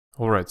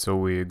Alright, so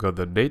we got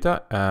the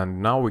data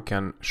and now we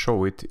can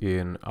show it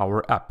in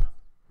our app.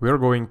 We are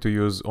going to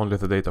use only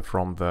the data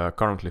from the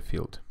currently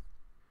field.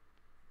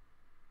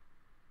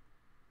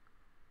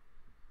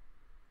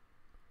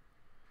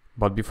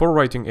 But before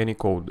writing any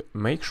code,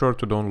 make sure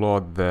to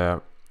download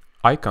the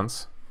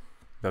icons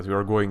that we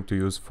are going to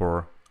use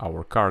for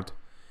our card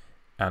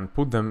and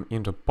put them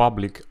into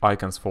public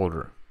icons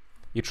folder.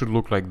 It should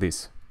look like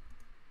this.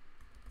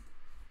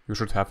 You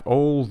should have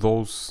all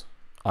those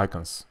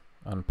icons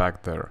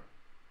unpacked there.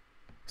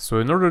 So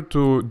in order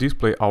to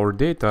display our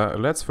data,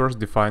 let's first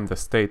define the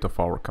state of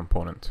our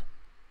component.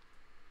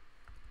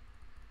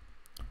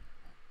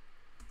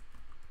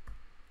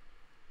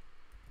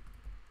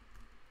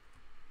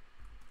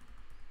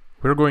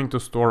 We're going to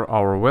store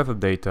our weather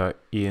data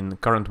in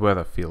current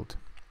weather field.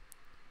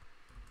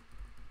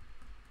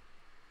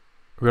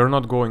 We are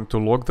not going to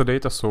log the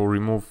data, so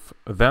remove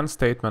then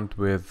statement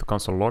with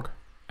console log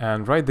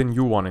and write the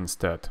new one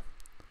instead,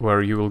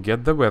 where you will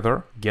get the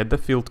weather, get the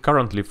field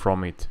currently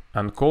from it,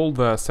 and call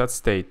the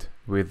setState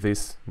with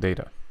this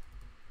data.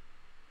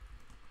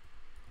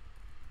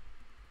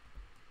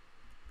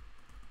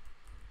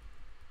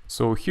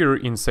 So here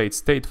in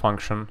setState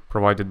function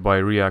provided by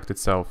React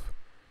itself,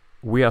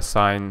 we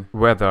assign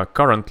weather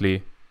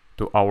currently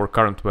to our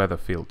current weather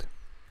field.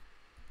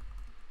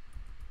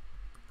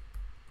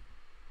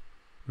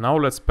 Now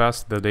let's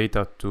pass the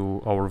data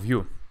to our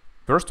view.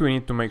 First we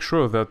need to make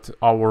sure that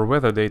our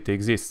weather data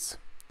exists,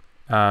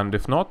 and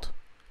if not,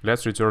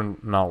 let's return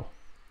null.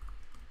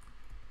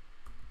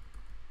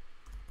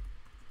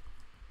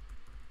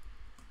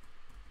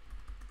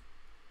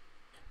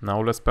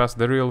 Now let's pass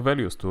the real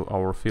values to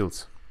our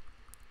fields.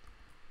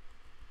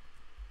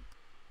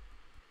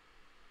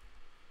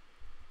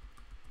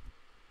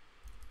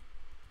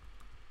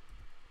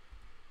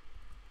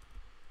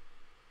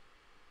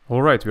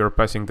 Alright, we are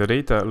passing the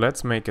data.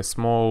 Let's make a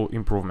small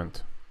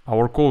improvement.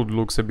 Our code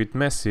looks a bit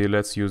messy.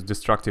 Let's use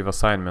destructive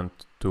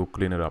assignment to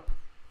clean it up.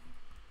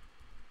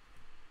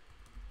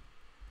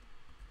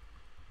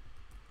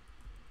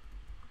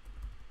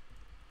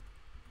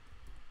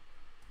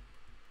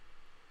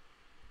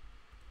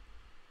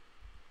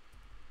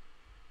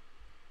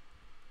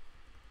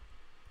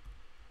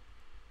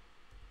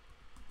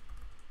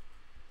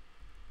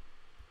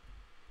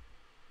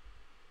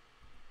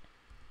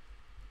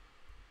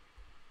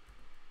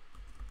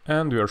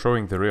 And we are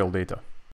showing the real data.